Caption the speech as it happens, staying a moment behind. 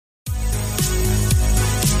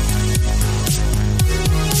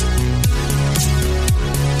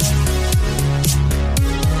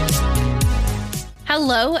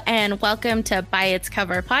Hello and welcome to By Its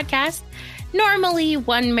Cover podcast. Normally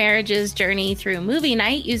one marriage's journey through movie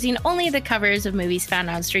night using only the covers of movies found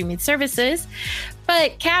on streaming services.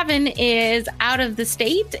 But Kevin is out of the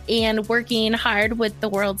state and working hard with the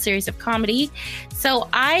World Series of Comedy. So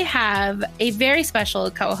I have a very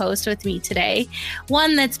special co-host with me today,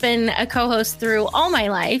 one that's been a co-host through all my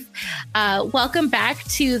life. Welcome back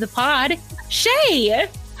to the pod, Shay.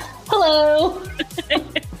 Hello.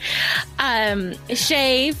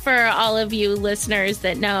 Shay, for all of you listeners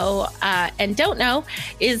that know and don't know,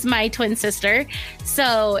 is my twin sister.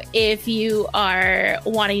 So if you are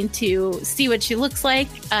wanting to see what she looks like,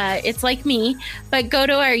 it's like me. But go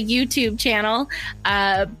to our YouTube channel,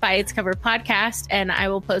 By Its Cover podcast, and I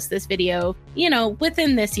will post this video,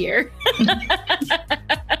 within this year.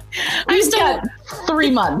 We've got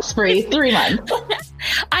 3 months, Bree. 3 months.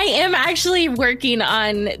 I am actually working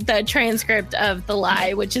on the transcript of The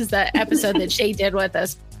Lie, which is the episode that Shay did with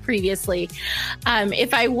us previously.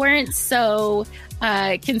 If I weren't so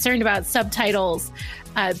concerned about subtitles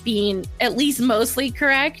being at least mostly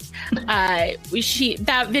correct,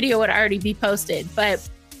 that video would already be posted. But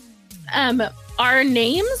our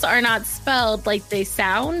names are not spelled like they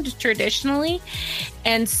sound traditionally.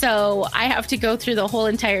 And so I have to go through the whole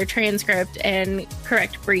entire transcript and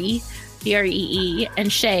correct Bree, Bree,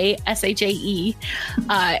 and Shay, Shae.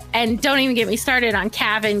 And don't even get me started on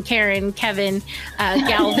Kevin, Karen, Kevin,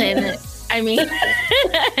 Galvin. I mean,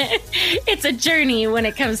 it's a journey when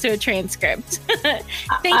it comes to a transcript.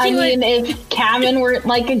 If Kevin were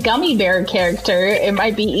like a gummy bear character, it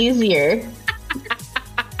might be easier.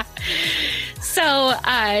 So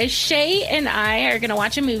Shay and I are going to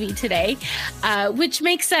watch a movie today, which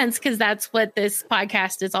makes sense because that's what this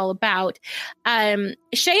podcast is all about.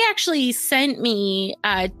 Shay actually sent me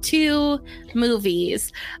 2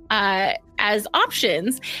 movies as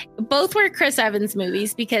options. Both were Chris Evans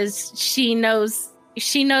movies because she knows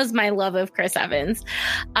my love of Chris Evans.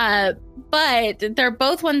 But they're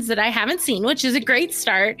both ones that I haven't seen, which is a great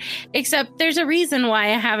start, except there's a reason why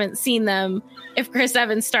I haven't seen them if Chris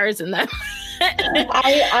Evans stars in them.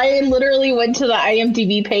 I literally went to the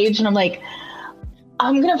IMDb page and I'm like,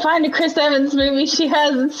 I'm going to find a Chris Evans movie she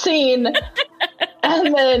hasn't seen.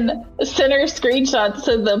 And then send her screenshots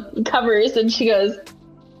of the covers and she goes,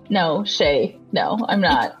 no, Shay, no, I'm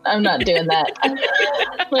not doing that.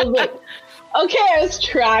 I was like, okay, I was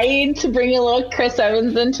trying to bring a little Chris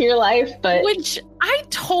Evans into your life, but... Which I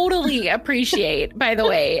totally appreciate, by the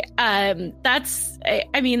way. That's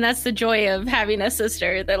the joy of having a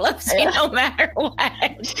sister that loves you no matter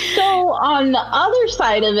what. So on the other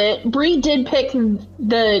side of it, Brie did pick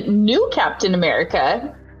the new Captain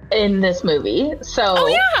America in this movie. So... Oh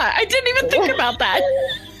yeah, I didn't even think about that.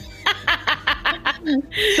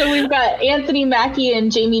 So we've got Anthony Mackie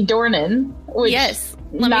and Jamie Dornan, which... Yes.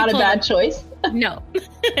 Not a bad choice. No.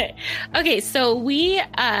 Okay, so we, you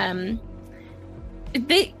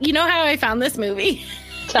know how I found this movie?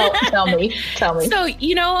 Tell me. So,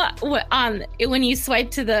 when you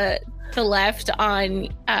swipe to the left on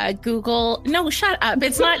Google, no, shut up.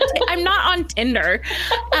 It's not, I'm not on Tinder.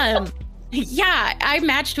 Yeah, I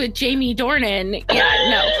matched with Jamie Dornan.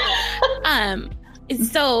 Yeah, no.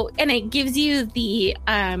 So, and it gives you the,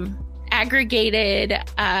 aggregated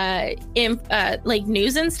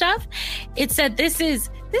news and stuff. It said this is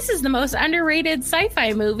the most underrated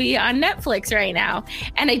sci-fi movie on Netflix right now,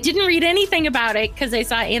 and I didn't read anything about it because I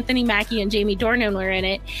saw Anthony Mackie and Jamie Dornan were in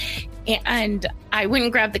it, and I went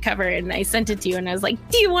and grabbed the cover and I sent it to you and I was like,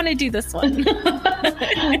 do you want to do this one? and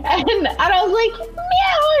I was like,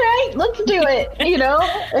 yeah, all right, let's do it.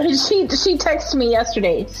 And she texted me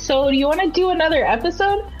yesterday, so do you want to do another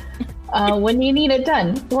episode? When do you need it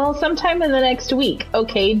done? Well, sometime in the next week.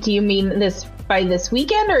 Okay, do you mean this by this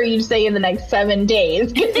weekend, or are you saying in the next 7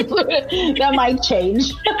 days? That might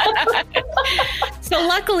change. So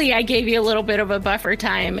luckily, I gave you a little bit of a buffer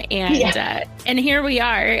time, and here we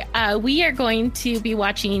are. We are going to be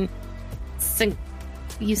watching.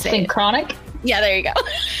 Synchronic? Yeah, there you go.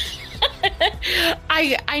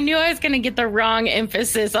 I knew I was going to get the wrong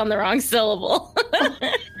emphasis on the wrong syllable.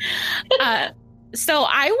 So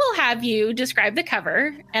I will have you describe the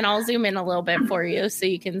cover, and I'll zoom in a little bit for you so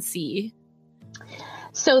you can see.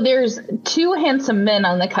 So there's 2 handsome men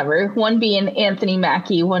on the cover, one being Anthony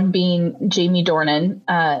Mackie, one being Jamie Dornan.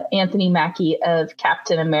 Anthony Mackie of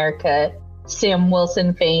Captain America, Sam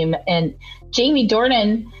Wilson fame, and Jamie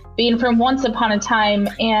Dornan being from Once Upon a Time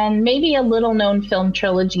and maybe a little known film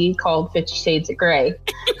trilogy called 50 Shades of Grey.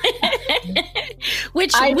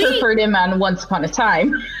 Which I preferred him on Once Upon a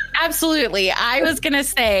Time. Absolutely. I was gonna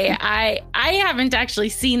say I haven't actually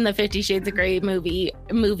seen the 50 Shades of Grey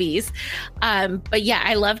movies, but yeah,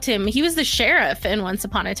 I loved him. He was the sheriff in Once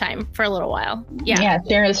Upon a Time for a little while. Yeah,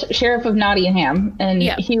 sheriff of Nottingham, and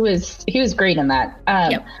he was great in that.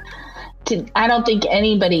 I don't think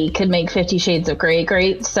anybody could make 50 Shades of Grey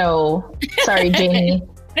great. So sorry, Jamie.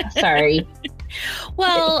 Sorry.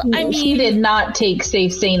 Well, I mean, he did not take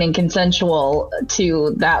safe, sane, and consensual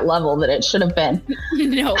to that level that it should have been.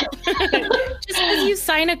 No, just because you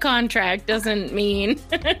sign a contract doesn't mean.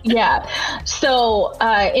 Yeah. So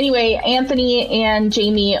anyway, Anthony and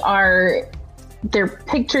Jamie their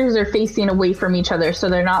pictures are facing away from each other, so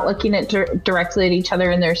they're not looking at directly at each other,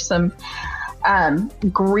 and there's some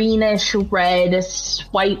greenish red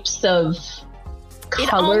swipes of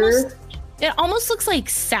color. It almost looks like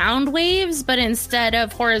sound waves, but instead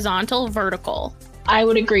of horizontal, vertical. I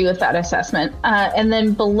would agree with that assessment. And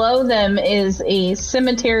then below them is a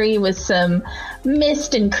cemetery with some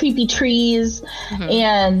mist and creepy trees. Mm-hmm.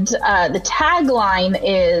 And the tagline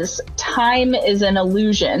is "Time is an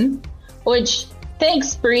illusion," which,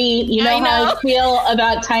 thanks, Brie. You know how I feel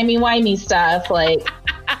about timey-wimey stuff. Like,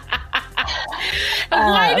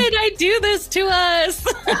 why did I do this to us?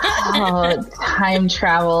 Time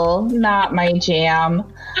travel, not my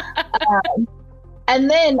jam. And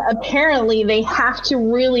then apparently they have to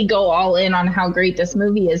really go all in on how great this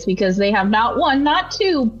movie is, because they have not one, not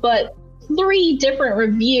two, but 3 different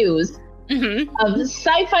reviews of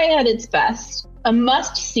Sci-Fi at its best, a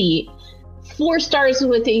must-see, 4 stars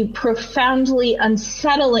with a profoundly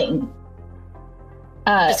unsettling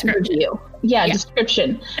review. Yeah,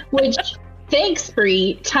 description, which... Thanks,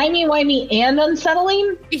 Brie. Timey-wimey and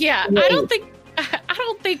unsettling? Yeah, wait. I don't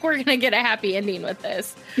think we're gonna get a happy ending with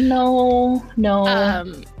this. No.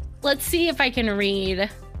 Let's see if I can read.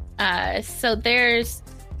 So there's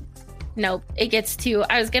nope. It gets to.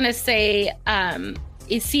 I was gonna say,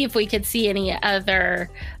 see if we could see any other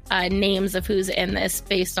names of who's in this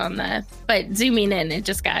based on but zooming in, it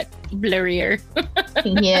just got blurrier.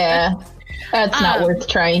 Yeah, that's not worth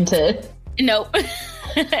trying to. Nope.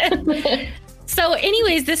 So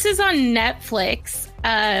anyways, this is on Netflix.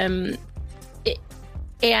 And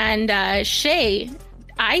Shay,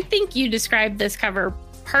 I think you described this cover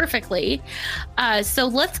perfectly. So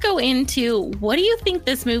let's go into, what do you think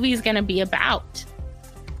this movie is going to be about?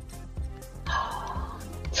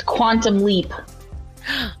 It's Quantum Leap.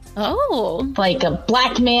 Oh. Like a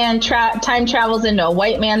black man time travels into a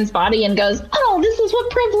white man's body and goes, "Oh, this is what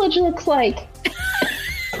privilege looks like."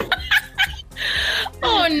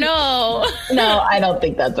 Oh no. No, I don't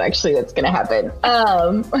think that's actually what's gonna happen.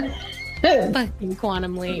 Fucking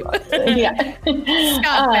Quantum Leap. Yeah.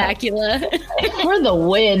 Scott Bakula. For the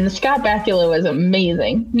win. Scott Bakula was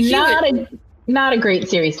amazing. Not a great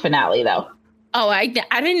series finale though. Oh, I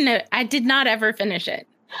didn't know. I did not ever finish it.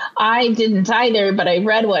 I didn't either, but I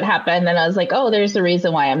read what happened and I was like, oh, there's the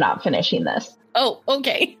reason why I'm not finishing this. Oh,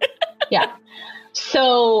 okay. Yeah.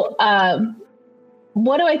 So,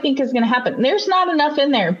 what do I think is going to happen? There's not enough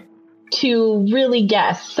in there to really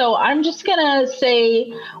guess. So I'm just going to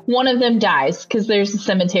say one of them dies because there's a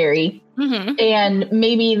cemetery. Mm-hmm. And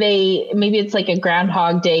maybe it's like a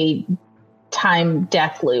Groundhog Day time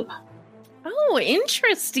death loop. Oh,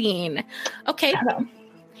 interesting. Okay.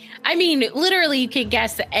 I mean, literally, you could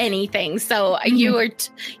guess anything. So you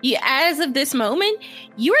as of this moment,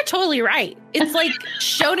 you are totally right. It's like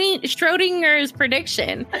Schrodinger's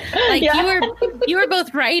prediction. Like you were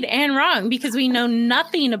both right and wrong because we know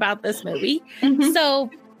nothing about this movie. Mm-hmm.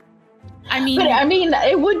 So, I mean,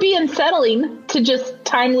 it would be unsettling to just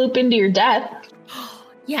time loop into your death.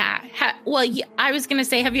 Yeah. I was going to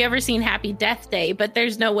say, have you ever seen Happy Death Day? But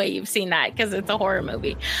there's no way you've seen that because it's a horror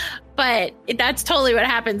movie. But that's totally what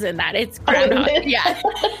happens in that. It's Groundhog. Yeah.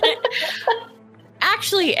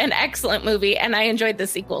 Actually, an excellent movie. And I enjoyed the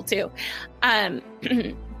sequel, too.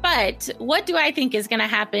 But what do I think is going to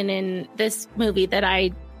happen in this movie that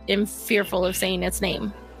I am fearful of saying its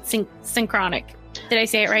name? Synchronic. Did I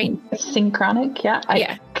say it right? Synchronic? Yeah.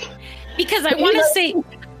 Yeah. Because I want to say...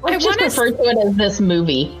 I just refer to it as this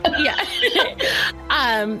movie. Yeah.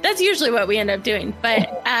 That's usually what we end up doing.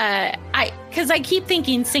 But because I keep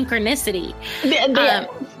thinking synchronicity.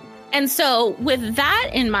 And so with that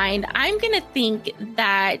in mind, I'm going to think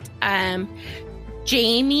that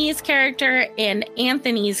Jamie's character and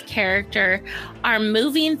Anthony's character are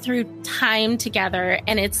moving through time together.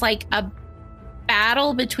 And it's like a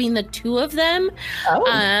battle between the two of them. Oh.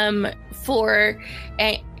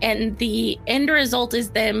 And the end result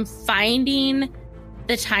is them finding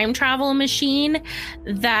the time travel machine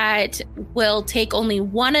that will take only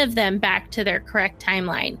one of them back to their correct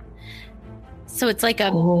timeline. So it's like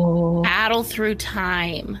a battle through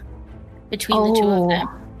time between the two of them.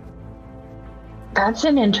 That's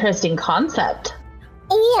an interesting concept.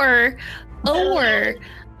 Or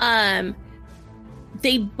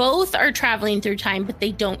they both are traveling through time, but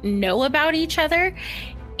they don't know about each other.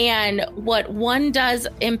 And what one does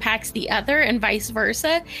impacts the other and vice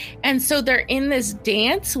versa. And so they're in this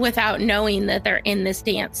dance without knowing that they're in this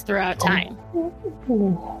dance throughout time.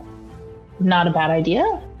 Not a bad idea.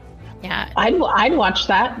 Yeah. I'd watch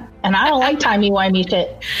that. And I don't like timey-wimey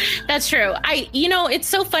shit. That's true. It's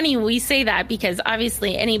so funny we say that because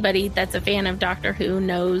obviously anybody that's a fan of Doctor Who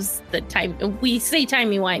knows the time. We say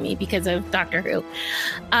timey-wimey because of Doctor Who.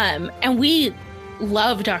 And we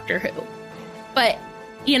love Doctor Who. But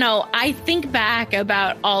I think back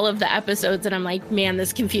about all of the episodes and I'm like, man,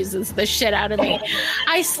 this confuses the shit out of me.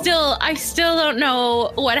 I still don't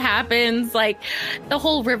know what happens. Like the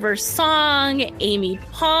whole River song, Amy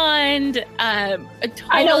Pond. I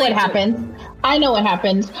know what happens.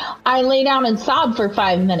 I lay down and sob for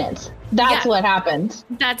 5 minutes. That's what happens.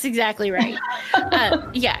 That's exactly right.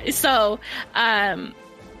 So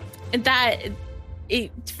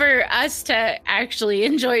for us to actually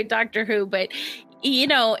enjoy Doctor Who, but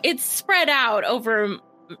it's spread out over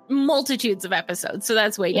multitudes of episodes. So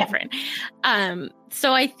that's way different.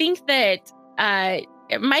 So I think that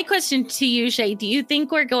my question to you, Shay, do you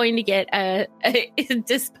think we're going to get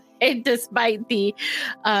despite the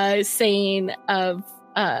saying of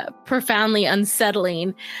profoundly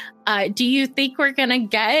unsettling, do you think we're going to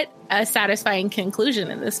get a satisfying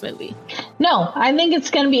conclusion in this movie? No, I think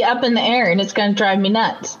it's going to be up in the air and it's going to drive me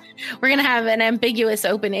nuts. We're going to have an ambiguous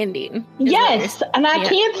open ending. Yes, and I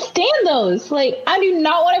can't stand those. Like, I do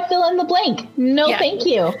not want to fill in the blank. No, thank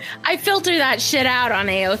you. I filter that shit out on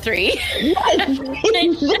AO3. Yes,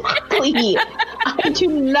 exactly. I do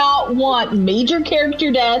not want major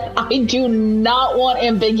character death. I do not want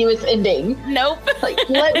ambiguous ending. Nope. Like,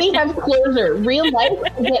 let me have closure. Real life, I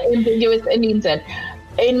get ambiguous endings in.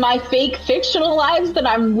 In my fake fictional lives that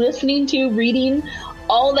I'm listening to, reading,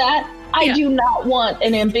 all that, I do not want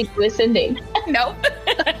an ambiguous ending. Nope.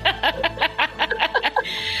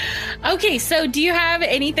 Okay, so do you have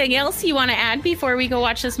anything else you want to add before we go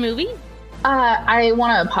watch this movie? I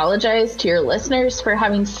want to apologize to your listeners for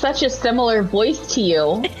having such a similar voice to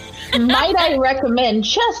you. Might I recommend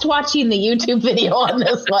just watching the YouTube video on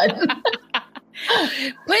this one?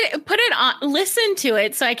 Put it on, listen to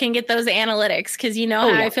it so I can get those analytics because how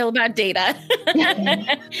I feel about data.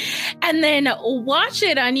 And then watch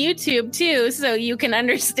it on YouTube too so you can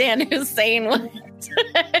understand who's saying what.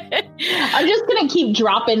 I'm just going to keep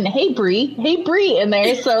dropping hey Bree in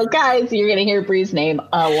there. So guys, you're going to hear Bree's name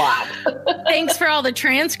a lot. Thanks for all the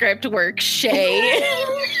transcript work, Shay.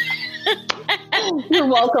 You're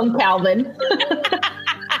welcome, Calvin.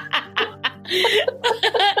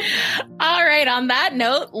 All right, on that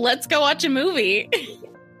note, let's go watch a movie.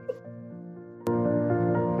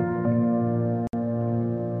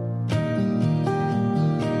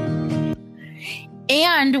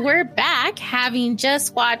 And we're back, having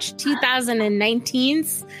just watched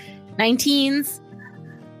 2019's Synchronic.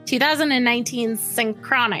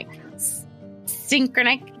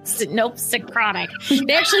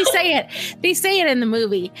 They actually say it. They say it in the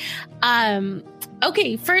movie.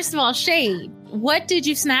 Okay, first of all, Shay, what did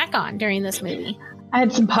you snack on during this movie? I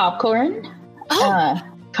had some popcorn.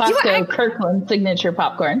 Costco Kirkland signature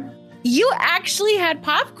popcorn. You actually had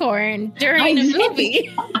popcorn during the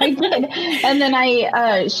movie. I did. And then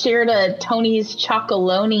I shared a Tony's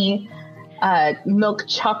Chocolonely milk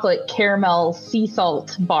chocolate caramel sea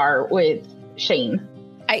salt bar with Shane.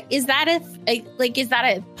 Is that a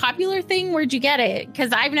popular thing? Where'd you get it?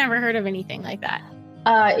 Because I've never heard of anything like that.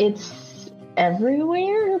 It's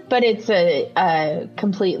everywhere, but it's a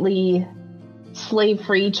completely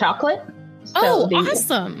slave-free chocolate. So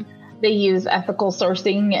awesome. They use ethical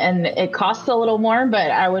sourcing and it costs a little more, but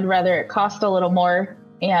I would rather it cost a little more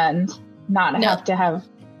and not have to have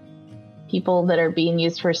people that are being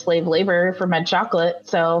used for slave labor for my chocolate.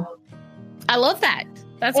 So I love that.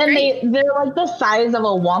 That's and great. They're like the size of a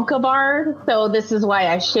Wonka bar. So this is why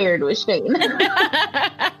I shared with Shane.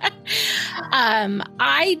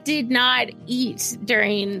 I did not eat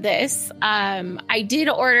during this. I did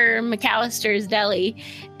order McAllister's Deli,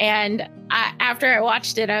 and after I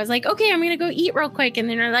watched it, I was like, okay, I'm going to go eat real quick. And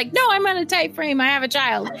then they're like, no, I'm on a tight frame. I have a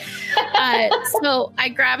child. So I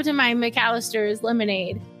grabbed my McAllister's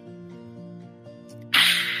lemonade.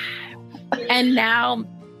 And now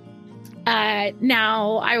I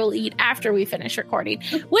will eat after we finish recording,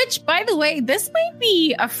 which, by the way, this might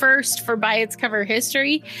be a first for By Its Cover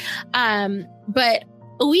history. But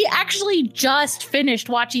we actually just finished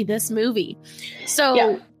watching this movie.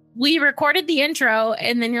 So we recorded the intro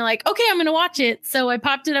and then you're like, okay, I'm going to watch it. So I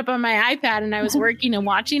popped it up on my iPad and I was working and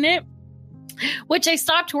watching it, which I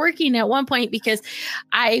stopped working at one point because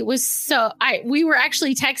we were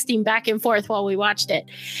actually texting back and forth while we watched it,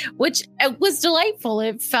 which was delightful.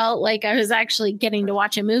 It felt like I was actually getting to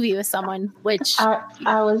watch a movie with someone, which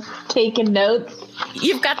I was taking notes.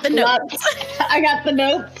 You've got the notes. I got the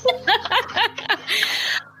notes.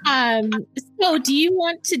 So do you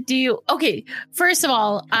want to do, okay, first of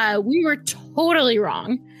all, we were totally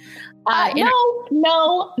wrong.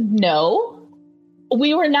 No.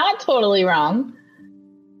 We were not totally wrong.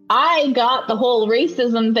 I got the whole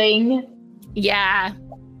racism thing. Yeah.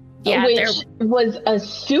 Which was a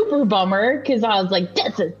super bummer because I was like,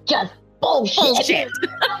 this is just bullshit.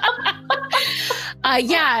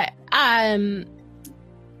 I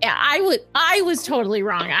was totally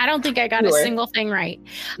wrong. I don't think I got a single thing right.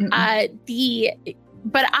 But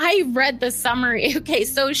I read the summary. Okay,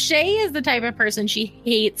 so Shay is the type of person, she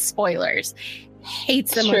hates spoilers.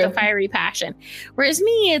 Hates them with a fiery passion. Whereas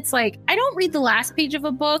me, it's like, I don't read the last page of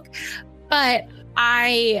a book, but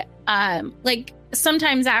I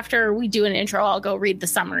sometimes after we do an intro, I'll go read the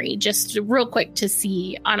summary just real quick to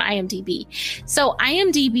see on IMDb. So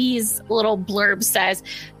IMDb's little blurb says,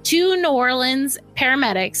 2 New Orleans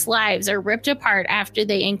paramedics' lives are ripped apart after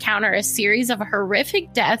they encounter a series of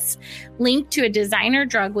horrific deaths linked to a designer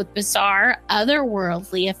drug with bizarre,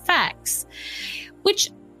 otherworldly effects. Which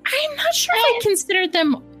I'm not sure if I considered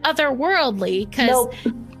them otherworldly, because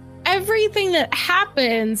everything that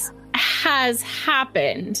happens has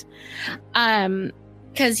happened.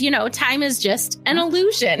 Because, time is just an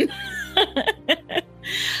illusion.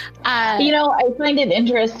 I find it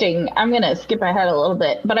interesting. I'm going to skip ahead a little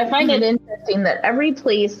bit, but I find it interesting that every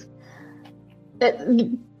place that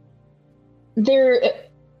they're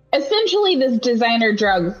essentially this designer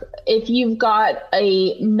drugs, if you've got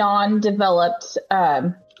a non-developed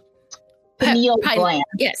pineal gland.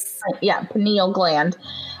 Yes. Yeah, pineal gland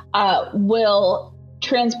will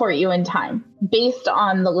transport you in time based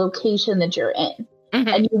on the location that you're in. Mm-hmm.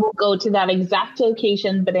 And you will go to that exact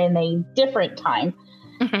location, but in a different time.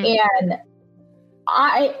 Mm-hmm. And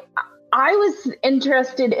I was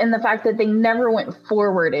interested in the fact that they never went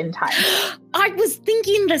forward in time. I was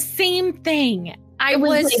thinking the same thing. It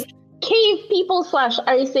was like cave people /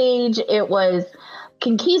 Ice Age. It was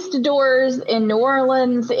conquistadors in New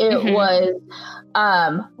Orleans. It was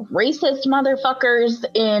racist motherfuckers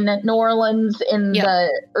in New Orleans in the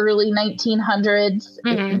early 1900s.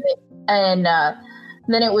 Mm-hmm. And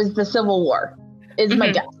then it was the Civil War, is my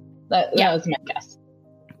guess. That was my guess.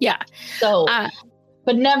 Yeah. So,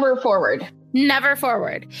 but never forward. Never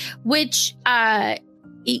forward. Which, it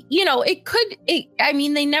could,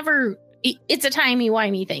 they never, it's a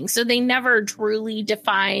timey-wimey thing. So they never truly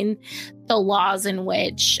define the laws in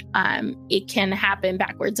which it can happen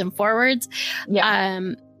backwards and forwards. Yeah.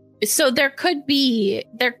 So there could be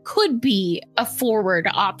a forward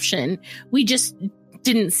option. We just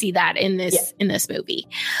didn't see that in this movie.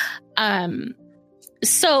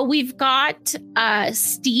 So we've got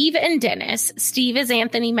Steve and Dennis. Steve is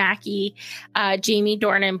Anthony Mackie. Jamie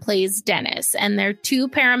Dornan plays Dennis, and they're 2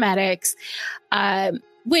 paramedics.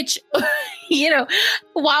 Which,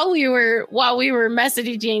 while we were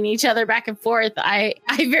messaging each other back and forth, I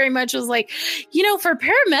very much was like, for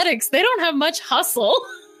paramedics, they don't have much hustle.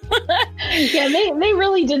 Yeah, they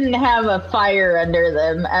really didn't have a fire under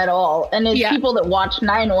them at all. And as people that watch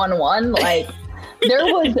 911, like, there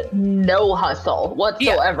was no hustle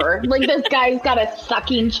whatsoever. Yeah. Like, this guy's got a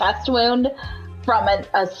sucking chest wound from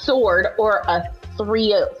a sword or a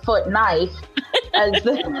 3-foot knife, as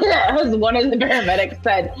one of the paramedics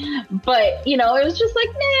said. But, it was just like,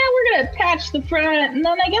 we're going to patch the front, and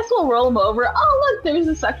then I guess we'll roll them over. Oh, look, there's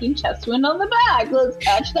a sucking chest wound on the back. Let's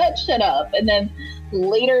patch that shit up. And then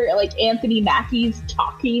later, like, Anthony Mackie's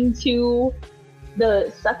talking to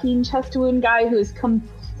the sucking chest wound guy who is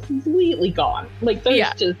completely gone. Like,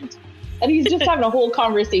 there's just, and he's just having a whole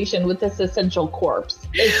conversation with this essential corpse.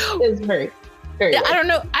 It's very, very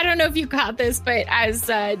I don't know if you caught this, but as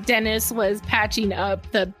Dennis was patching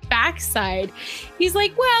up the backside, he's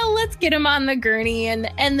like, well, let's get him on the gurney and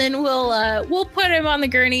then we'll put him on the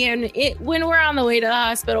gurney, and when we're on the way to the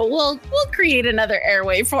hospital, we'll create another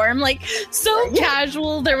airway for him. Like, so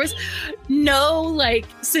casual. There was no like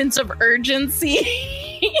sense of urgency.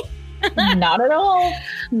 Not at all.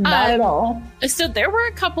 Not at all. So there were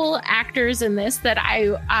a couple actors in this that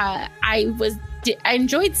I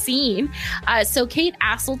enjoyed seeing. So Kate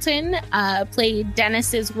Aselton played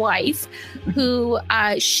Dennis's wife, who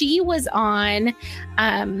she was on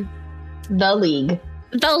The League.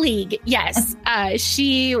 The League, yes.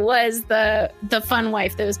 She was the fun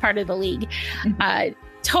wife that was part of the League.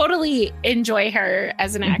 Totally enjoy her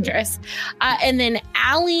as an actress. And then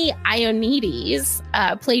Ali Ionides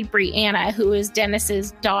played Brianna, who is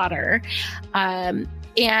Dennis's daughter.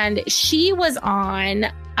 And she was on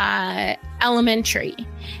Elementary.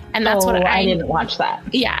 And that's what I didn't watch that.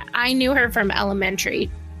 Yeah, I knew her from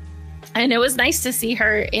Elementary. And it was nice to see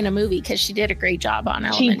her in a movie because she did a great job on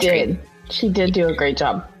Elementary. She did do a great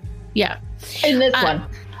job. Yeah. In this one.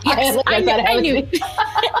 Yes, I knew.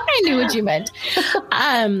 I knew what you meant.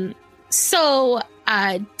 So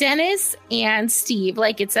Dennis and Steve,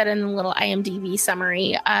 like it said in the little IMDb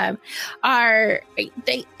summary,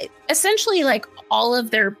 they essentially, like, all of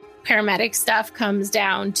their paramedic stuff comes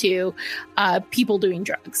down to people doing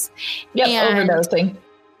drugs. Yep, overdosing.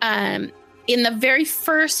 In the very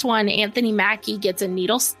first one, Anthony Mackie gets a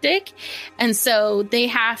needle stick. And so they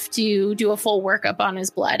have to do a full workup on his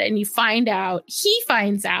blood. And he finds out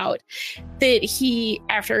that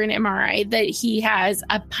after an MRI, that he has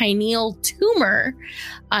a pineal tumor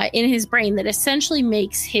in his brain that essentially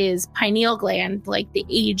makes his pineal gland like the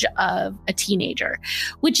age of a teenager,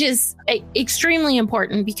 which is extremely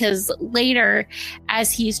important because later,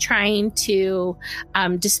 as he's trying to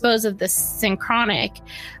dispose of the synchronic,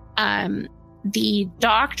 the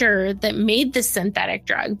doctor that made the synthetic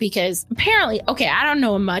drug, because apparently, I don't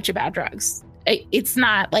know much about drugs. It's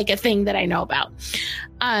not like a thing that I know about.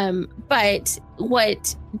 But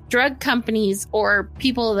what drug companies or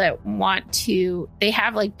people that they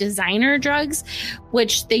have like designer drugs,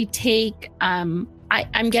 which they take, I'm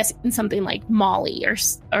guessing something like Molly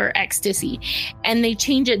or ecstasy, and they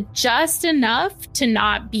change it just enough to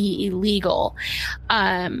not be illegal.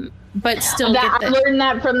 But still, I learned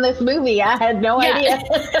that from this movie. I had no idea.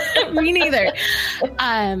 Me neither.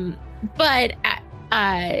 But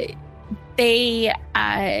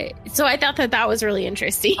so I thought that was really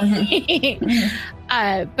interesting.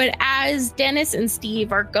 But as Dennis and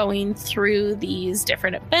Steve are going through these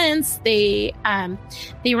different events, they run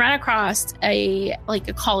across a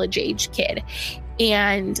college age kid,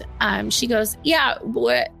 and she goes,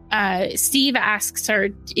 Steve asks her,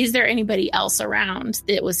 is there anybody else around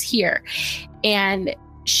that was here? And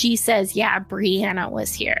she says, yeah, Brianna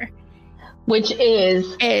was here. Which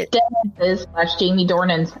is Dennis's / Jamie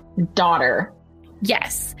Dornan's daughter.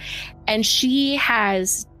 Yes. And she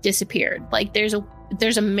has disappeared. Like there's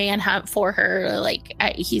a manhunt for her. Like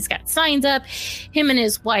he's got signs up. Him and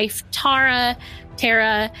his wife, Tara,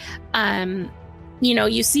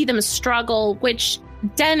 you see them struggle, which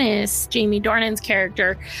Dennis, Jamie Dornan's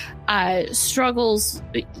character, struggles.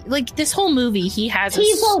 Like this whole movie, he's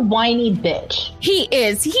a whiny bitch. He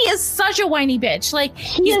is such a whiny bitch. Like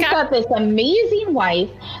he's got this amazing wife,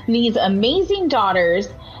 these amazing daughters,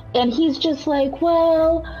 and he's just like,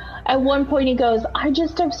 well, at one point he goes, I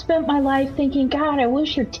just have spent my life thinking, God, I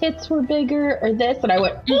wish your tits were bigger or this. And I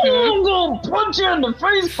went, I'm gonna punch you in the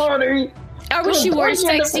face, buddy. I wish you wore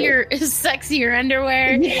sexier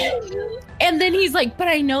underwear. Yes. And then he's like, but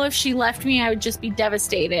I know if she left me, I would just be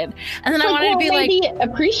devastated. And then I wanted to be maybe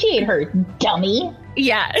appreciate her, dummy.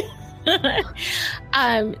 Yeah.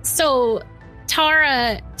 So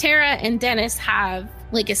Tara and Dennis have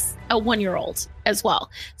like a 1-year-old as well.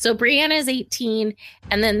 So Brianna is 18,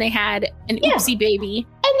 and then they had an oopsie baby.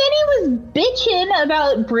 And then he was bitching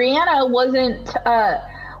about Brianna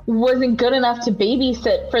wasn't good enough to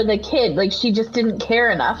babysit for the kid. Like she just didn't care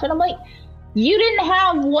enough. And I'm like, you didn't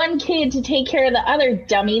have one kid to take care of the other,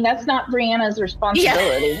 dummy. That's not Brianna's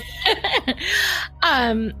responsibility.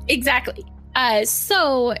 Yeah. Exactly.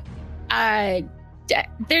 So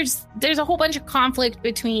there's a whole bunch of conflict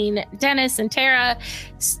between Dennis and Tara.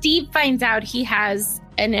 Steve finds out he has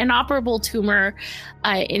an inoperable tumor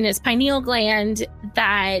in his pineal gland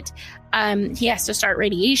that he has to start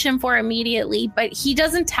radiation for immediately, but he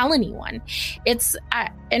doesn't tell anyone. It's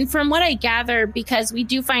and from what I gather, because we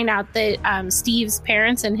do find out that Steve's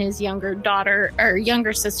parents and his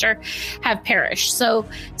younger sister have perished. So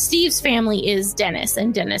Steve's family is Dennis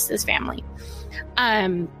and Dennis's family.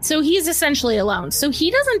 So he's essentially alone. So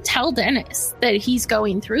he doesn't tell Dennis that he's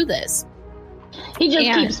going through this. He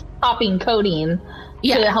just keeps popping codeine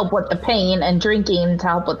to help with the pain and drinking to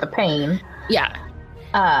help with the pain. Yeah.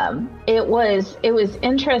 It was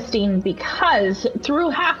interesting because through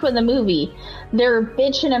half of the movie, they're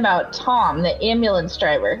bitching about Tom, the ambulance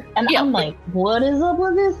driver. And I'm like, what is up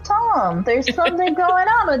with this Tom? There's something going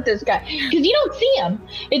on with this guy. Because you don't see him.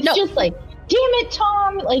 It's just like, damn it,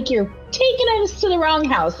 Tom, like you're taking us to the wrong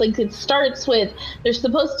house. Like it starts with, they're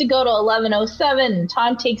supposed to go to 1107 and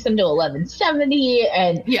Tom takes them to 1170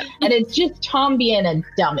 and it's just Tom being a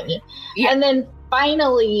dummy. Yeah. And then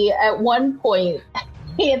finally, at one point,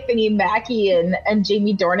 Anthony Mackie and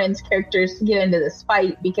Jamie Dornan's characters get into this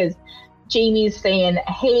fight because Jamie's saying,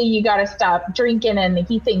 hey, you got to stop drinking. And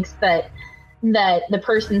he thinks that the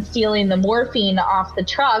person stealing the morphine off the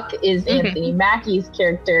truck is Anthony Mackie's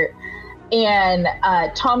character. And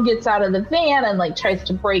Tom gets out of the van and like tries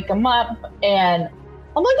to break him up. And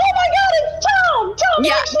I'm like, oh my God, it's Tom! Tom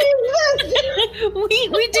actually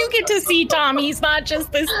exists! we do get to see Tom. He's not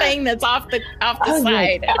just this thing that's off the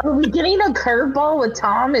side. Like, are we getting a curveball with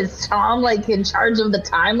Tom? Is Tom like in charge of the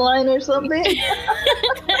timeline or something?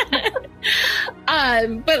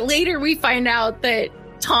 But later we find out that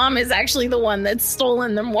Tom is actually the one that's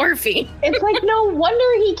stolen the morphine. It's like, no wonder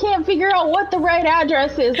he can't figure out what the right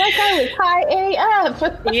address is. That guy was high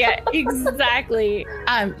AF. Yeah, exactly.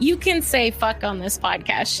 You can say fuck on this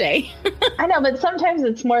podcast, Shay. I know, but sometimes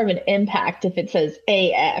it's more of an impact if it says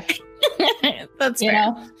AF. That's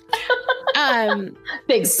fair.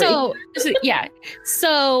 Big so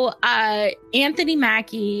Anthony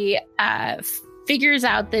Mackie figures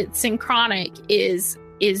out that Synchronic is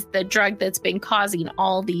the drug that's been causing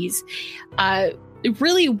all these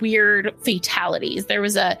really weird fatalities. There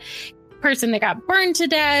was a person that got burned to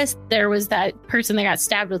death. There was that person that got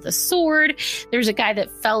stabbed with a sword. There's a guy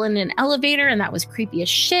that fell in an elevator, and that was creepy as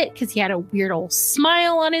shit because he had a weird old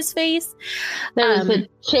smile on his face. There was a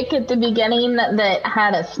chick at the beginning that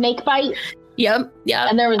had a snake bite. Yep.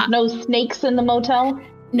 And there was no snakes in the motel?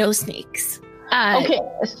 No snakes. Okay,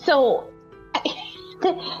 so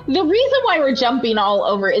the reason why we're jumping all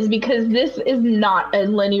over is because this is not a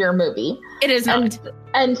linear movie. It is not.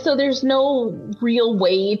 And so there's no real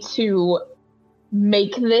way to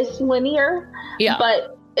make this linear. Yeah.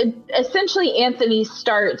 But essentially Anthony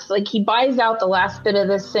starts, like, he buys out the last bit of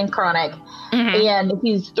this Synchronic and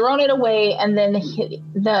he's thrown it away. And then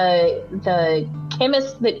the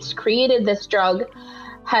chemist that's created this drug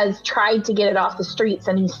has tried to get it off the streets,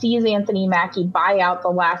 and he sees Anthony Mackie buy out the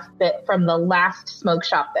last bit from the last smoke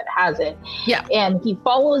shop that has it. Yeah. And he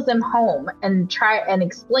follows him home and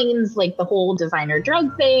explains like the whole designer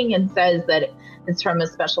drug thing and says that it's from a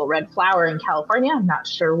special red flower in California. I'm not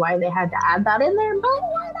sure why they had to add that in there, but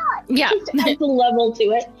why not? Yeah. It just adds a level to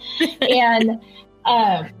it. And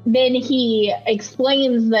then he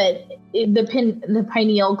explains that the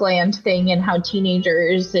pineal gland thing and how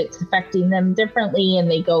teenagers, it's affecting them differently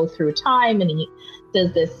and they go through time. And he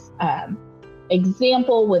does this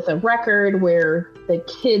example with a record where the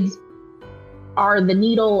kids are the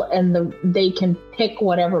needle and they can pick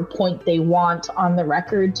whatever point they want on the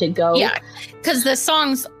record to go. Yeah, because the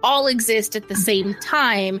songs all exist at the same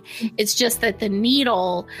time. It's just that the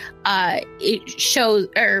needle it shows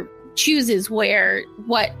or chooses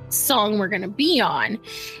what song we're going to be on.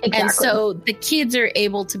 Exactly. And so the kids are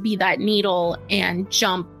able to be that needle and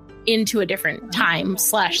jump into a different time /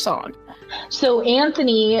 song. So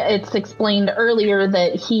Anthony, it's explained earlier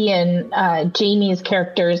that he and Jamie's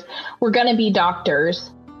characters were going to be doctors,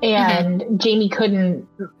 and Jamie couldn't,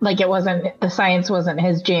 the science wasn't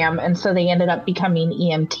his jam, and so they ended up becoming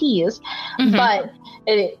EMTs. But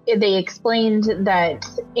they explained that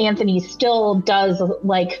Anthony still does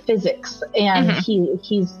like physics, and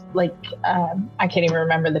he's like, I can't even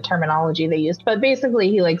remember the terminology they used, but basically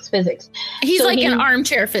he likes physics. He's like an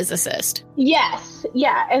armchair physicist. Yes.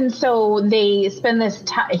 Yeah. And so they spend this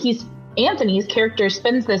time, Anthony's character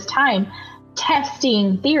spends this time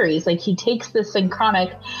testing theories. Like, he takes the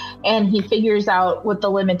Synchronic and he figures out what the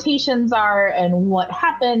limitations are and what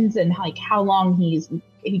happens and like how long he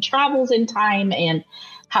travels in time and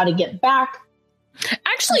how to get back.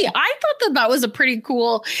 Actually, I thought that was a pretty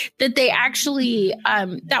cool that they actually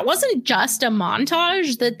that wasn't just a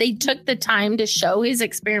montage, that they took the time to show his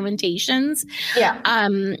experimentations. Yeah.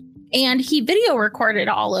 And he video recorded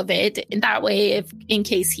all of it. And that way, if in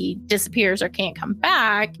case he disappears or can't come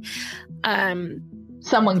back,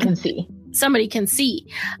 someone can see. Somebody can see.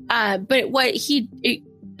 But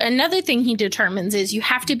another thing he determines is you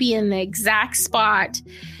have to be in the exact spot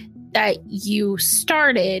that you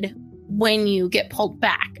started when you get pulled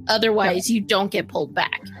back. Otherwise, you don't get pulled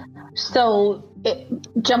back. So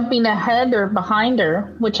jumping ahead or behind,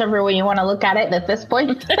 or whichever way you want to look at it at this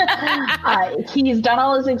point, he's done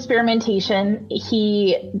all his experimentation.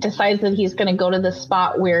 He decides that he's going to go to the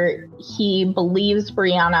spot where he believes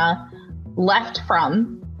Brianna left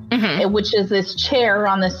from, which is this chair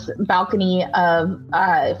on this balcony of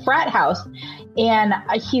frat house. And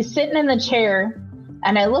he's sitting in the chair,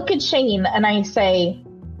 and I look at Shane and I say,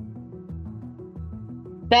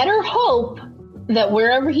 better hope that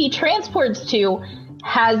wherever he transports to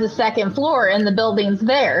has a second floor and the building's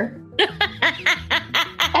there.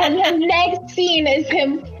 And And the next scene is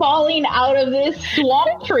him falling out of this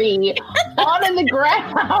swamp tree onto the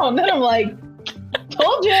ground. And I'm like,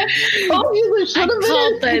 told you this should have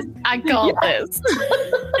been. I called this.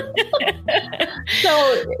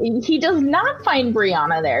 So he does not find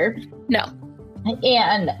Brianna there. No.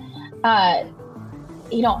 And,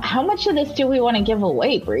 how much of this do we want to give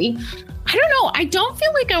away, Brie? I don't know. I don't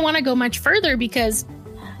feel like I want to go much further because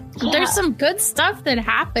there's some good stuff that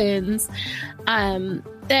happens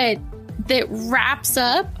that wraps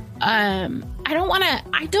up. I don't want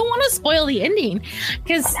to spoil the ending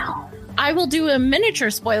because I will do a miniature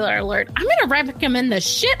spoiler alert. I'm going to recommend the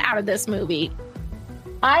shit out of this movie.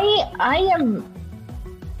 I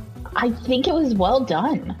think it was well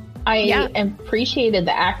done. I appreciated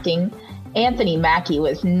the acting. Anthony Mackie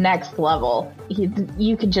was next level.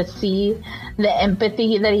 You could just see the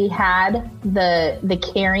empathy that he had, the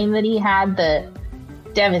caring that he had, the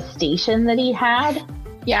devastation that he had.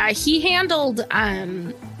 Yeah, he handled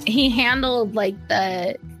like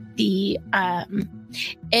the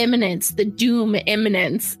imminence of doom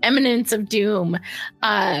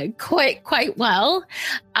quite well.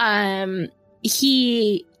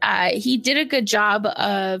 He did a good job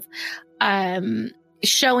of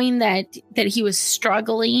showing that he was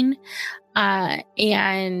struggling,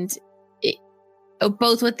 and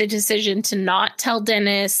both with the decision to not tell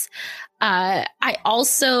Dennis. I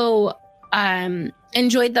also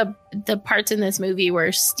enjoyed the parts in this movie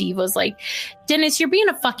where Steve was like, Dennis, you're being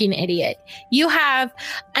a fucking idiot. You have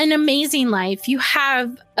an amazing life. You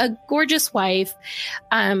have a gorgeous wife.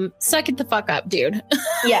 Suck it the fuck up, dude.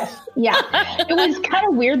 Yes. Yeah. It was kind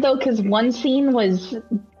of weird though, because one scene was,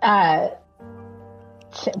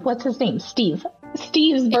 what's his name? Steve's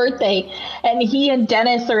birthday. And he and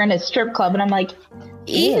Dennis are in a strip club. And I'm like,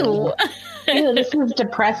 ew. Ew, this is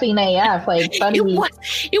depressing AF. Like, buddy.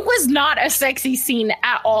 It was not a sexy scene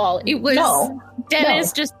at all. It was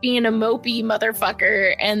Dennis just being a mopey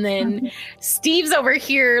motherfucker, and then Steve's over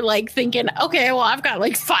here like thinking, okay, well, I've got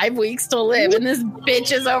like 5 weeks to live, and this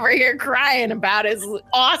bitch is over here crying about his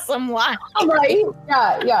awesome life. Right?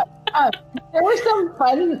 Yeah. There were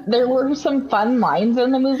some fun lines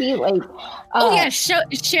in the movie, like.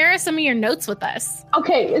 Share some of your notes with us.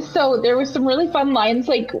 Okay, so there were some really fun lines,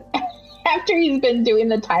 like. After he's been doing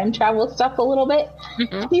the time travel stuff a little bit,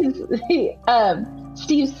 Steve's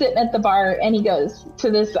sitting at the bar and he goes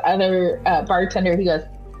to this other bartender. He goes,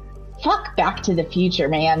 "Fuck Back to the Future,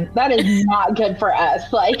 man. That is not good for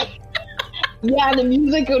us. Like, yeah, the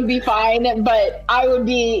music would be fine, but I would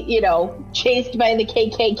be, chased by the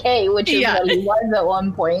KKK, which is what he was at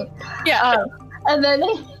one point." Yeah. And then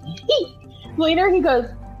later he goes,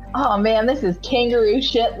 "Oh man, this is kangaroo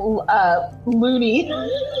shit, loony."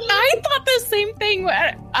 I thought the same thing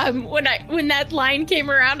when that line came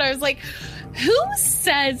around. I was like, "Who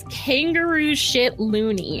says kangaroo shit,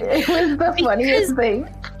 loony?" It was the funniest thing.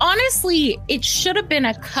 Honestly, it should have been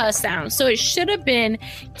a cuss sound, so it should have been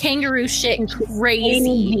kangaroo shit,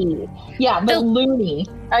 crazy. Yeah, but loony.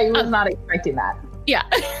 I was not expecting that. Yeah.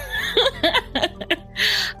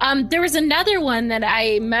 There was another one that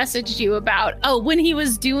I messaged you about. Oh, when he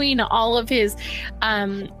was doing all of his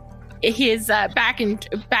back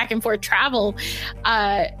and forth travel,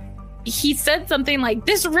 he said something like,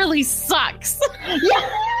 "This really sucks."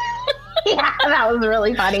 Yeah, that was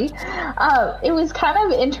really funny. It was kind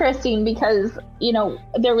of interesting because,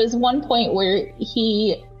 there was one point where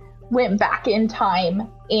he went back in time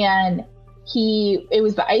and it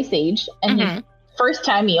was the Ice Age, and first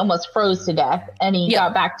time he almost froze to death, and he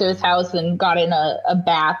got back to his house and got in a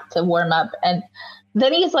bath to warm up, and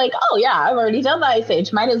then he's like, "Oh yeah, I've already done the Ice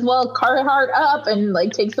Age, might as well Carhartt up and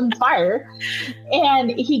like take some fire."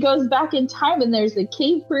 And he goes back in time and there's a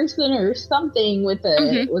cave person or something with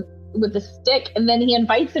a stick, and then he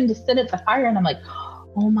invites him to sit at the fire, and I'm like,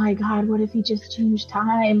 oh my God, what if he just changed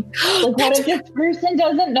time? Like, what if this person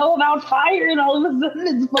doesn't know about fire and all of a sudden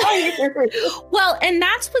it's fire? Well, and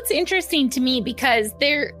that's what's interesting to me, because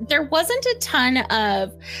there wasn't a ton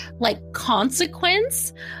of like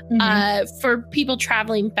consequence for people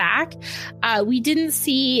traveling back. We didn't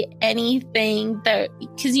see anything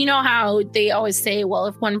because you know how they always say, well,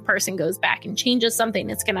 if one person goes back and changes something,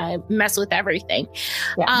 it's going to mess with everything.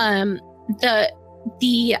 Yeah.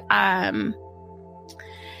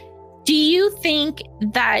 Do you think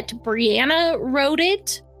that Brianna wrote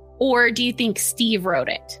it, or do you think Steve wrote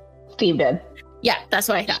it? Steve did. Yeah, that's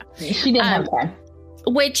what I thought. She didn't have time.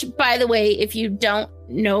 Which, by the way, if you don't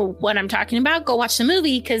know what I'm talking about, go watch the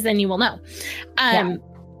movie, because then you will know.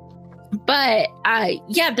 But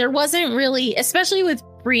there wasn't really, especially with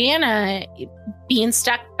Brianna being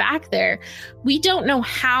stuck back there. We don't know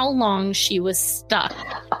how long she was stuck.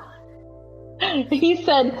 He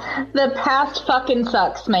said, the past fucking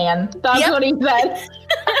sucks, man. That's what he said.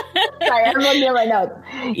 Sorry, I'm looking at my notes.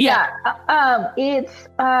 Yeah.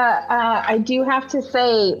 I do have to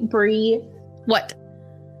say, Brie. What?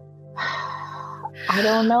 I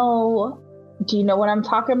don't know. Do you know what I'm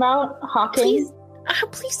talking about? Hawkins?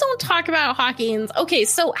 Please don't talk about Hawkins. Okay,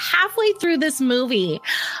 so halfway through this movie,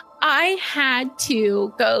 I had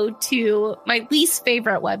to go to my least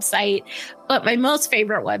favorite website, but my most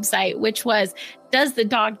favorite website, which was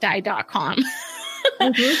doesthedogdie.com.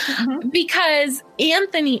 Because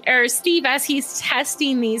Anthony or Steve, as he's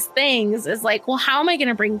testing these things, is like, well, how am I going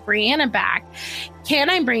to bring Brianna back?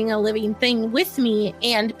 Can I bring a living thing with me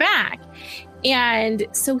and back? And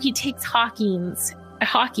so he takes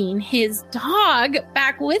Hawking, his dog,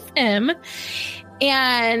 back with him.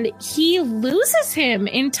 And he loses him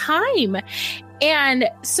in time. And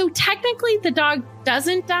so technically the dog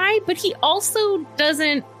doesn't die, but he also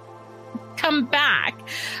doesn't come back.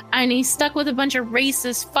 And he's stuck with a bunch of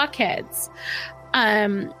racist fuckheads.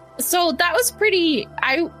 So that was pretty...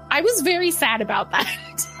 I was very sad about that.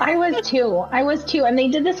 I was too. And they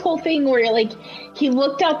did this whole thing where, like, he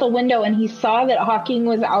looked out the window and he saw that Hawking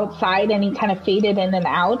was outside and he kind of faded in and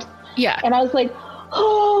out. Yeah. And I was like,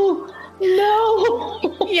 oh... No.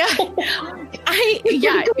 Yeah.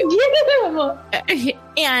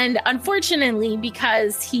 And unfortunately,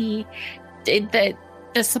 because he did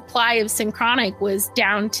the supply of Synchronic was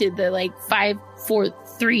down to the like 5, 4,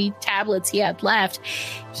 3 tablets he had left,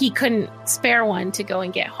 he couldn't spare one to go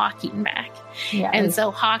and get Hawking back. Yeah, and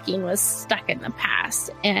so Hawking was stuck in the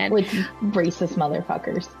past and with racist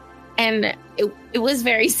motherfuckers. And it was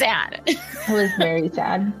very sad. It was very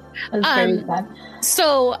sad.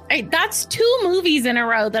 So that's 2 movies in a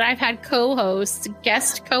row that I've had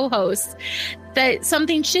guest co-hosts, that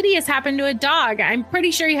something shitty has happened to a dog. I'm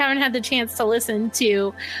pretty sure you haven't had the chance to listen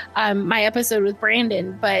to my episode with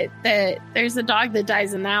Brandon, but there's a dog that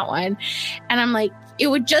dies in that one. And I'm like, it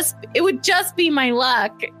would just be my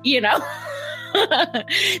luck, you know,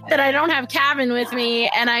 that I don't have Kevin with me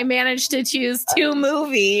and I managed to choose 2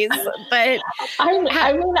 movies. But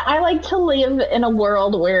I like to live in a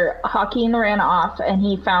world where Hawking ran off and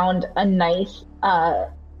he found a nice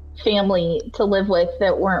family to live with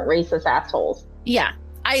that weren't racist assholes. Yeah,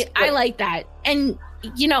 I like that. And,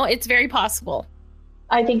 you know, it's very possible.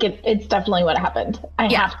 I think it's definitely what happened.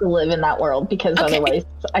 I have to live in that world because otherwise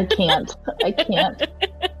I can't. Like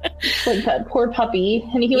that poor puppy.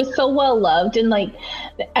 And he was so well loved. And like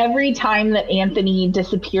every time that Anthony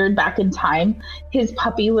disappeared back in time, his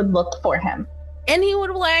puppy would look for him. And he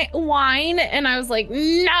would whine. And I was like, no, this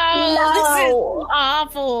is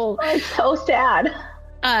awful. It's so sad.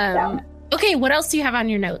 Okay, what else do you have on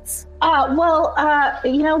your notes?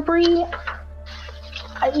 You know, Brie,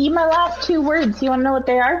 my last 2 words, you want to know what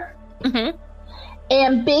they are? Mm-hmm.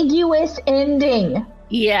 Ambiguous ending.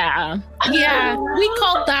 Yeah, we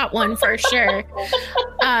called that one for sure.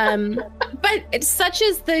 But such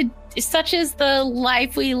is the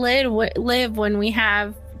life we live when we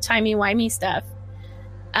have timey-wimey stuff.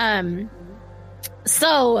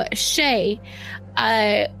 So Shay,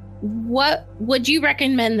 what would you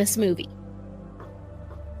recommend this movie?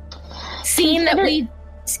 Seeing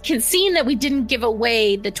that we didn't give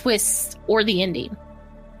away the twists or the ending.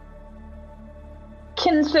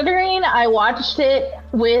 Considering I watched it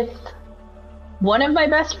with one of my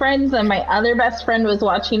best friends and my other best friend was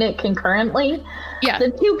watching it concurrently,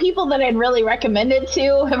 the 2 people that I'd really recommend it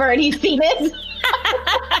to have already seen it.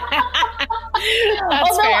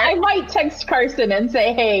 Although fair. I might text Carson and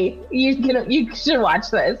say, hey, you should watch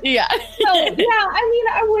this. Yeah. So, yeah, I mean,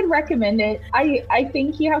 I would recommend it. I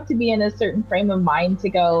think you have to be in a certain frame of mind to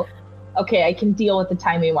go, okay, I can deal with the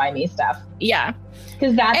timey-wimey stuff. Yeah.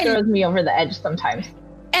 Because that throws me over the edge sometimes.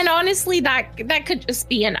 And honestly, that could just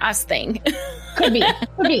be an us thing. Could be.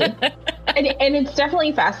 And it's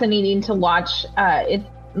definitely fascinating to watch. It,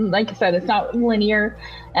 like I said, it's not linear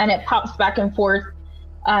and it pops back and forth.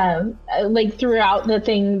 Like throughout the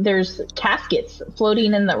thing, there's caskets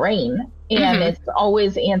floating in the rain. And it's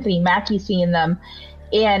always Anthony Mackie seeing them.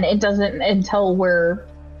 And it doesn't until we're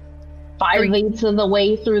 5/8 of the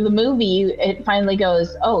way through the movie, it finally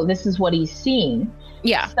goes, oh, this is what he's seeing.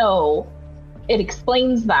 Yeah. So it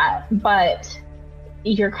explains that, but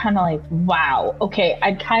you're kind of like, wow, okay,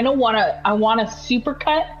 I want a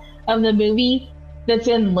supercut of the movie that's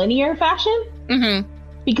in linear fashion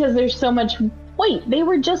because there's so much. Wait, they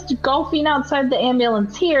were just golfing outside the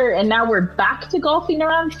ambulance here, and now we're back to golfing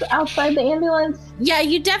around outside the ambulance? Yeah,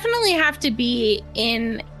 you definitely have to be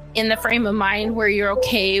in in the frame of mind where you're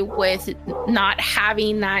okay with not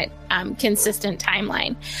having that consistent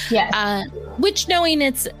timeline. Yes. Which, knowing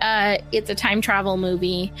it's a time travel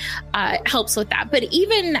movie, helps with that. But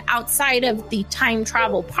even outside of the time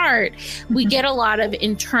travel part, we get a lot of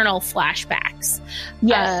internal flashbacks.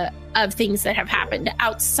 Yes. Of things that have happened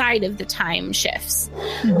outside of the time shifts.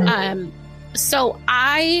 Mm-hmm. So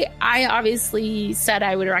I obviously said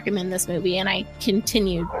I would recommend this movie, and I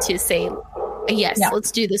continue to say, yes,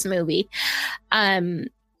 let's do this movie.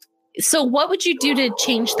 So what would you do to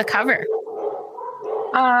change the cover?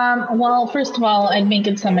 Well, first of all, I'd make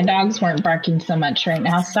it so my dogs weren't barking so much right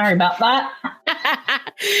now. Sorry about that.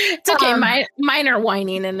 It's okay. Mine are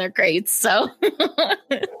whining in their crates, so...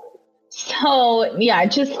 So, yeah,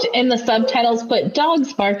 just in the subtitles, put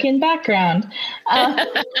dogs bark in background. I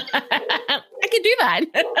could do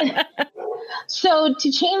that. So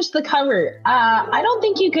to change the cover, I don't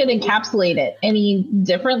think you could encapsulate it any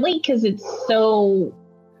differently because it's so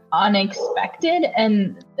unexpected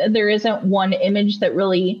and there isn't one image that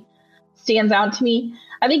really stands out to me.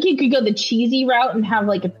 I think you could go the cheesy route and have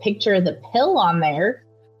like a picture of the pill on there.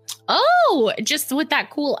 Oh, just with that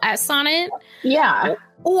cool S on it? Yeah.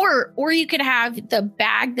 Or you could have the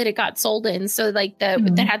bag that it got sold in. So like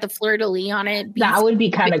that had the fleur-de-lis on it. That would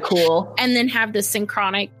be kind of cool. And then have the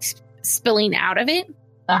synchronic spilling out of it.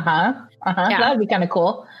 Yeah. That would be kind of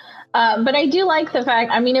cool. But I do like the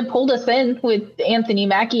fact, I mean, it pulled us in with Anthony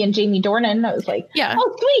Mackie and Jamie Dornan. I was like,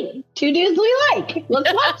 oh, sweet. 2 dudes we like.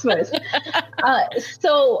 Let's watch this.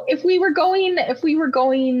 So if we were going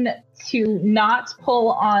to not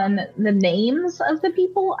pull on the names of the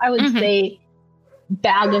people, I would say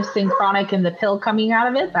bag of synchronic and the pill coming out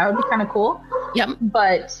of it. That would be kind of cool. Yep.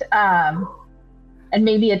 But, and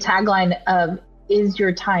maybe a tagline of, is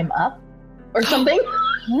your time up or something?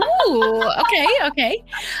 Ooh, okay.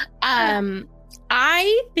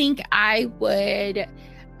 I think I would,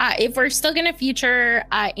 if we're still going to feature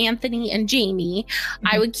Anthony and Jamie,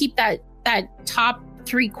 I would keep that top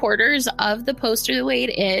 3/4 of the poster the way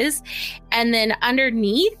it is. And then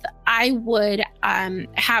underneath, I would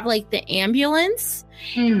have like the ambulance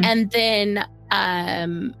and then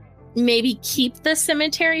maybe keep the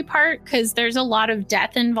cemetery part because there's a lot of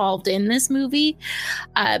death involved in this movie.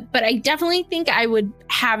 But I definitely think I would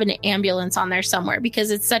have an ambulance on there somewhere because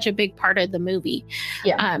it's such a big part of the movie.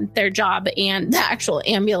 Yeah. Their job and the actual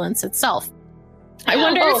ambulance itself. I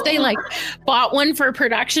wonder if they like bought one for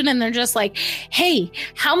production and they're just like, hey,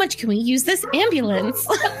 how much can we use this ambulance?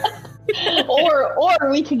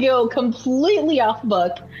 or we could go completely off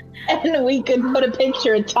book and we could put a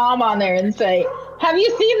picture of Tom on there and say, have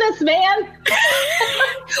you seen this man?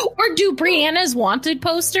 Or do Brianna's wanted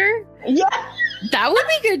poster? Yeah. That would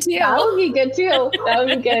be good too. That would be good too. That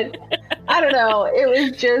would be good. I don't know. It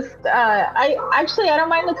was just, I don't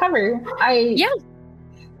mind the cover.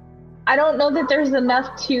 I don't know that there's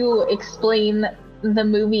enough to explain the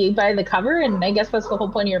movie by the cover, and I guess that's the whole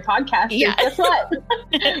point of your podcast. Yeah. Guess what?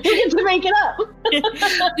 We get to make it up.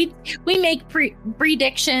 we make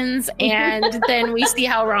predictions, and then we see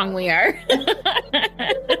how wrong we are.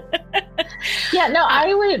 Yeah, no,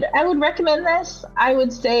 I would recommend this. I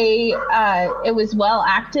would say it was well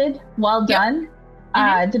acted, well done.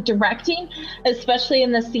 The directing, especially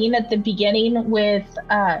in the scene at the beginning with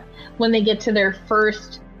when they get to their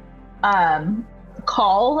first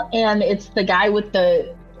call and it's the guy with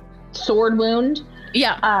the sword wound.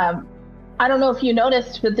 I don't know if you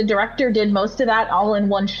noticed, but the director did most of that all in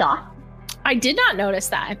one shot. I did not notice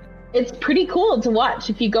that. It's pretty cool to watch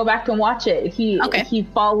if you go back and watch it. He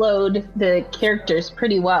followed the characters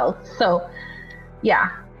pretty well. So yeah,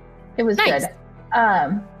 it was nice.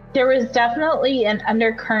 Good. There was definitely an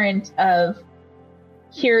undercurrent of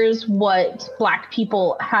here's what Black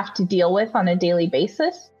people have to deal with on a daily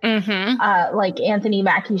basis. Like Anthony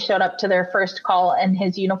Mackie showed up to their first call and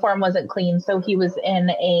his uniform wasn't clean. So he was in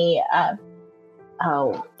a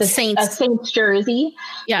Saints jersey.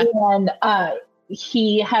 Yeah. And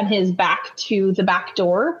he had his back to the back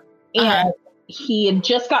door and he had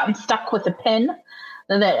just gotten stuck with a pin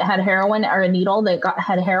that had heroin, or a needle that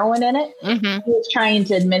had heroin in it. He was trying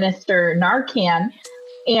to administer Narcan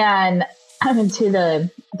and to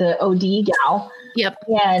the OD gal. Yep.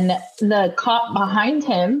 And the cop behind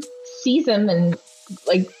him sees him and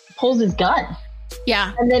like pulls his gun.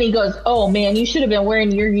 Yeah. And then he goes, "Oh man, you should have been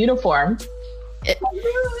wearing your uniform."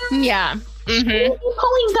 Yeah.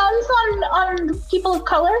 Pulling guns on people of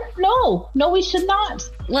color? No, we should not.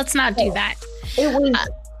 Let's not do that. It was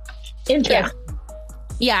interesting.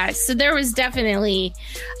 Yeah. So there was definitely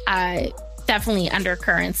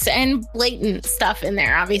undercurrents and blatant stuff in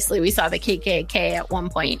there. Obviously, we saw the KKK at one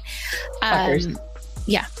point.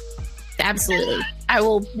 Yeah. Absolutely. I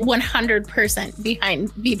will 100%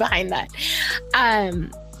 be behind that.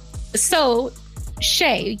 So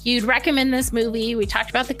Shay, you'd recommend this movie. We talked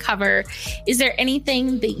about the cover. Is there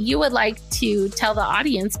anything that you would like to tell the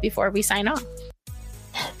audience before we sign off?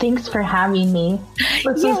 Thanks for having me.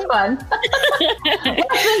 This was fun.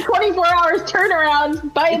 Less than 24 hours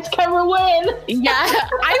turnaround, by its cover win. Yeah,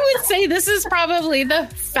 I would say this is probably the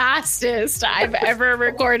fastest I've ever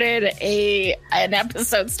recorded an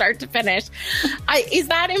episode start to finish. Is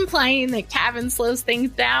that implying that Cavan slows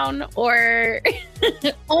things down, or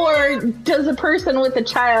or does a person with a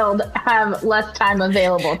child have less time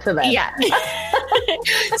available to them? Yeah.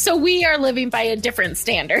 So we are living by a different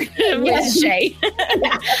standard with Shay.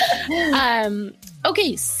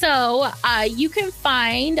 Okay, so you can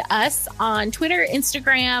find us on Twitter,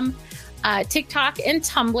 Instagram, TikTok, and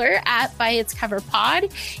Tumblr at By Its Cover Pod.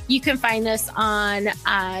 You can find us on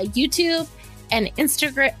YouTube and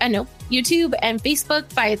YouTube and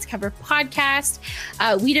Facebook by Its Cover Podcast.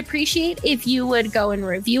 We'd appreciate if you would go and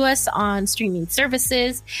review us on streaming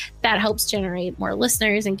services. That helps generate more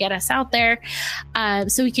listeners and get us out there,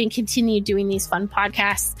 so we can continue doing these fun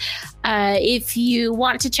podcasts. If you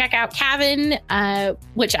want to check out Cavan,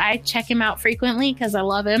 which I check him out frequently because I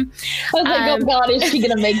love him. I was like, oh God, is she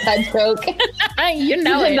going to make that joke? You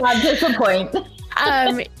know it. Not disappoint.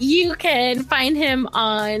 You can find him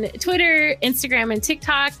on Twitter, Instagram, and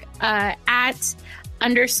TikTok at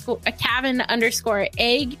Cavan_egg,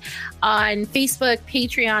 on Facebook,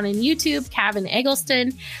 Patreon, and YouTube, Cavan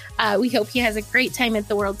Eggleston. We hope he has a great time at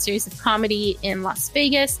the World Series of Comedy in Las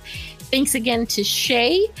Vegas. Thanks again to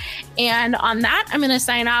Shay. And on that, I'm going to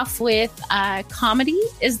sign off with comedy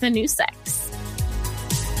is the new sex.